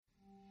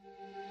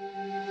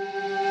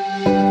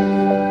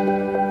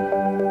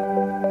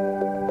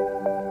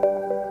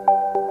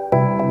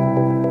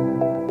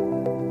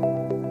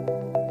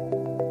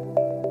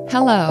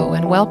Hello,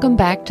 and welcome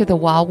back to the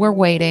While We're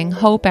Waiting,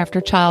 Hope After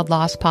Child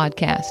Loss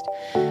podcast.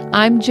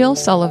 I'm Jill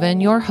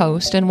Sullivan, your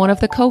host and one of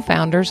the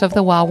co-founders of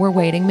the While We're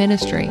Waiting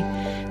ministry.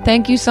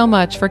 Thank you so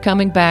much for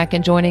coming back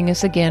and joining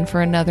us again for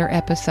another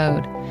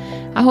episode.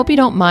 I hope you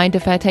don't mind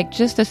if I take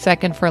just a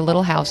second for a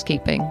little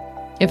housekeeping.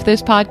 If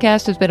this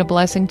podcast has been a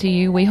blessing to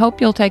you, we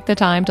hope you'll take the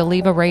time to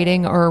leave a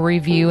rating or a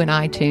review in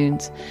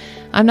iTunes.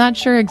 I'm not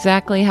sure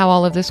exactly how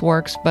all of this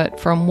works, but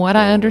from what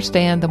I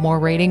understand, the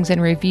more ratings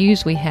and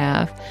reviews we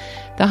have,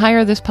 the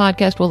higher this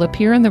podcast will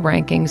appear in the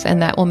rankings,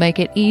 and that will make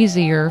it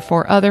easier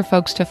for other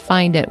folks to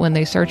find it when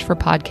they search for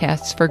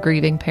podcasts for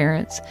grieving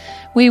parents.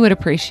 We would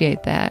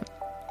appreciate that.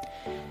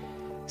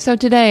 So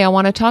today I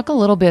want to talk a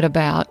little bit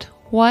about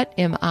what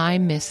am I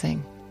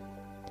missing?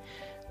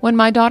 When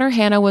my daughter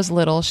Hannah was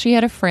little, she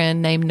had a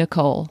friend named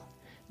Nicole.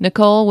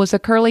 Nicole was a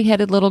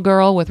curly-headed little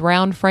girl with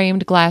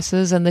round-framed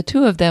glasses, and the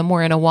two of them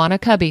were in Awana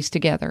Cubbies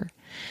together.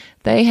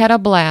 They had a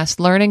blast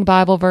learning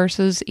Bible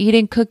verses,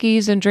 eating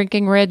cookies and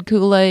drinking red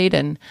Kool-Aid,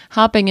 and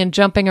hopping and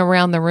jumping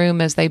around the room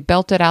as they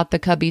belted out the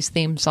Cubbies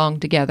theme song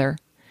together.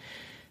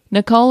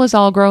 Nicole is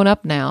all grown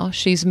up now.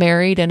 She's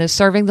married and is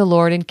serving the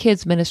Lord in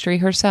kids ministry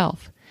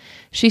herself.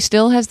 She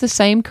still has the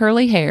same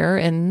curly hair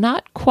and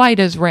not quite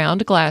as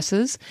round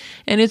glasses,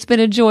 and it's been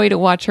a joy to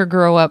watch her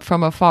grow up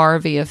from afar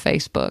via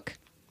Facebook.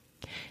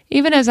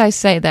 Even as I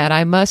say that,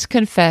 I must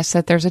confess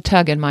that there's a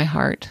tug in my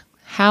heart.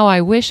 How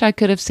I wish I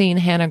could have seen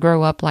Hannah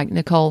grow up like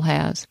Nicole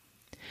has.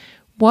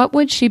 What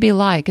would she be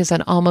like as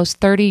an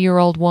almost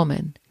 30-year-old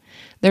woman?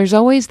 There's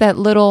always that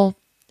little,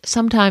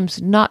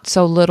 sometimes not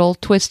so little,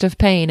 twist of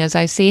pain as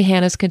I see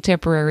Hannah's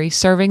contemporary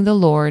serving the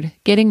Lord,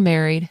 getting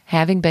married,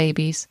 having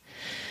babies.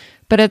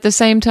 But at the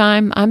same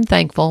time, I'm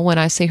thankful when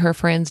I see her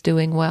friends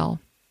doing well.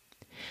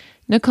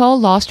 Nicole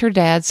lost her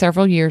dad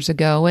several years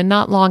ago, and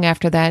not long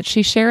after that,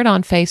 she shared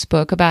on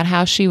Facebook about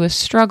how she was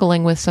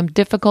struggling with some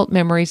difficult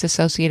memories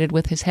associated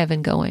with his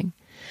heaven going.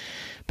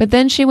 But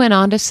then she went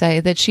on to say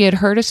that she had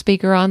heard a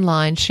speaker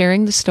online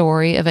sharing the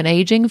story of an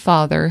aging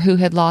father who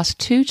had lost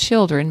 2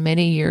 children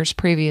many years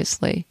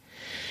previously.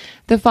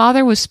 The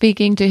father was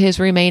speaking to his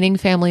remaining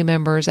family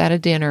members at a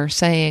dinner,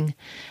 saying,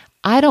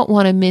 "I don't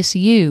want to miss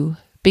you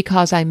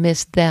because I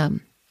miss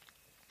them."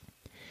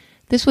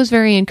 This was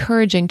very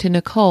encouraging to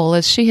Nicole,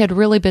 as she had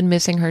really been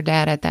missing her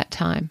dad at that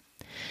time.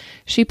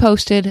 She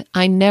posted,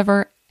 "I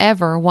never,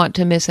 ever want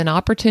to miss an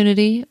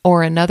opportunity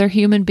or another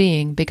human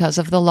being because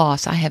of the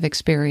loss I have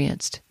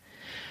experienced."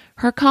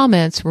 Her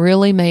comments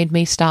really made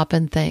me stop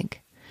and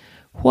think,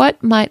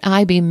 what might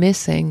I be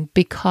missing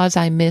because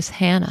I miss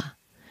Hannah?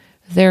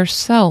 There's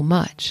so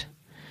much.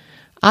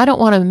 I don't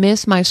want to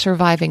miss my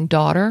surviving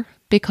daughter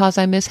because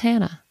I miss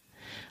Hannah.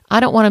 I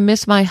don't want to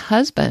miss my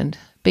husband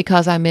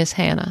because I miss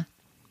Hannah.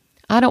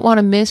 I don't want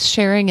to miss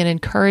sharing an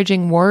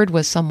encouraging word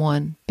with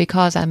someone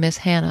because I miss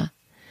Hannah.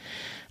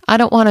 I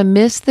don't want to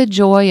miss the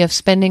joy of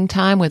spending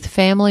time with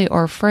family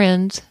or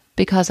friends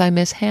because I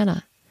miss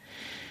Hannah.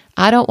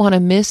 I don't want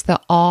to miss the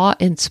awe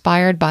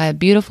inspired by a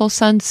beautiful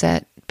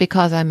sunset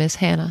because I miss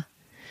Hannah.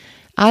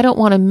 I don't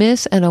want to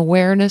miss an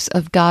awareness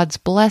of God's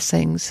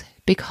blessings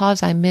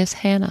because I miss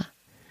Hannah.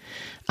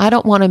 I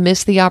don't want to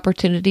miss the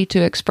opportunity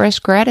to express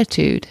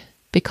gratitude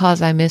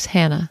because I miss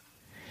Hannah.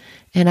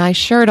 And I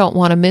sure don't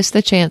want to miss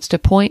the chance to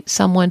point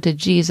someone to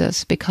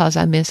Jesus because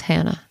I miss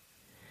Hannah.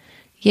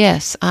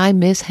 Yes, I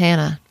miss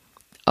Hannah.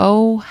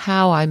 Oh,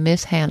 how I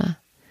miss Hannah.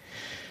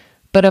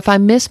 But if I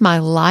miss my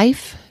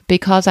life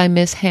because I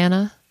miss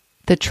Hannah,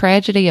 the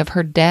tragedy of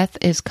her death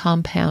is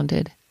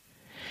compounded.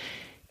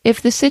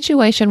 If the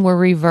situation were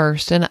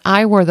reversed and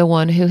I were the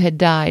one who had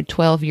died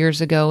 12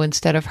 years ago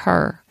instead of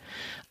her,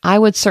 I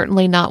would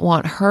certainly not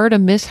want her to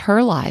miss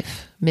her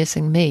life,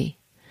 missing me.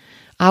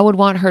 I would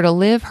want her to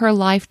live her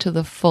life to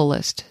the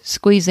fullest,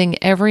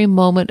 squeezing every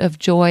moment of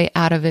joy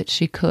out of it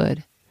she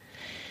could.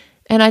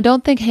 And I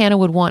don't think Hannah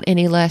would want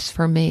any less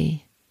for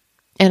me.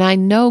 And I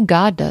know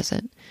God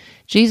doesn't.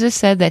 Jesus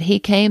said that He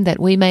came that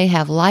we may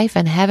have life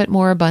and have it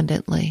more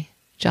abundantly.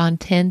 John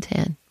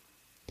 10:10.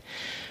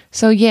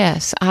 So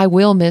yes, I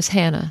will miss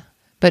Hannah,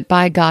 but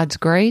by God's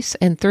grace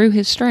and through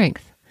His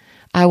strength,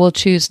 I will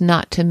choose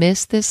not to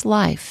miss this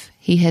life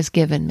He has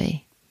given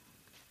me.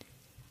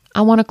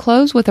 I want to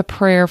close with a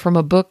prayer from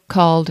a book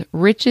called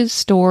Riches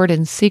Stored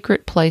in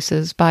Secret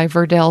Places by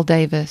Verdell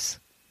Davis.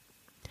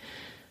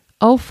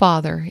 Oh,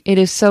 Father, it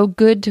is so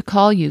good to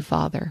call you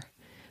Father.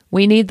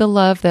 We need the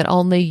love that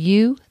only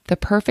you, the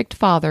perfect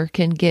Father,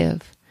 can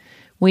give.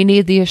 We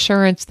need the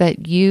assurance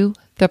that you,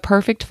 the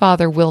perfect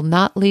Father, will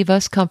not leave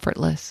us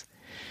comfortless.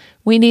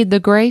 We need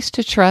the grace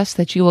to trust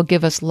that you will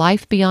give us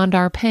life beyond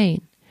our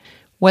pain,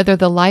 whether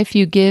the life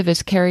you give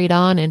is carried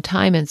on in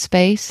time and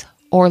space,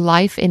 or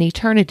life in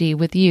eternity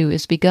with you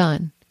is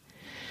begun.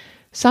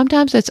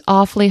 Sometimes it's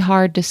awfully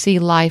hard to see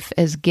life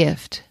as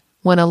gift.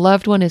 When a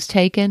loved one is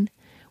taken,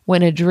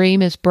 when a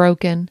dream is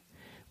broken,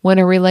 when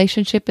a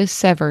relationship is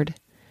severed,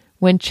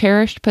 when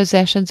cherished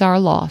possessions are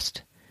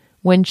lost,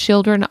 when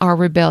children are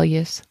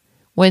rebellious,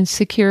 when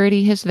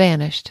security has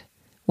vanished,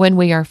 when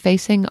we are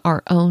facing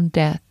our own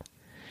death.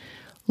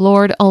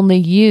 Lord, only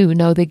you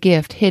know the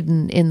gift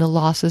hidden in the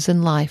losses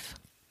in life.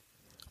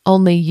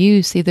 Only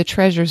you see the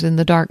treasures in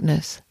the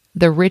darkness,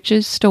 the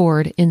riches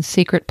stored in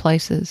secret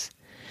places.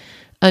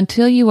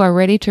 Until you are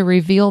ready to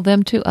reveal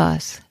them to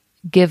us,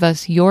 give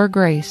us your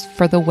grace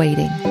for the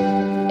waiting.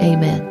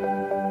 Amen.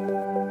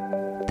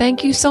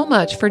 Thank you so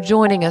much for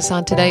joining us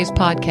on today's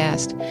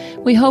podcast.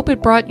 We hope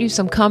it brought you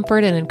some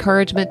comfort and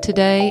encouragement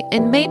today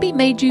and maybe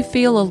made you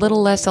feel a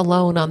little less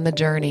alone on the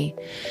journey.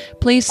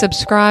 Please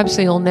subscribe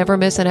so you'll never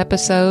miss an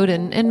episode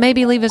and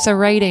maybe leave us a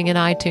rating in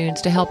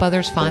iTunes to help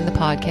others find the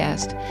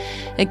podcast.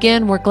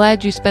 Again, we're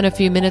glad you spent a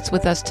few minutes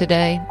with us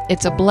today.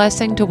 It's a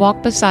blessing to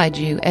walk beside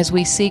you as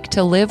we seek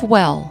to live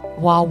well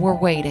while we're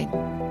waiting.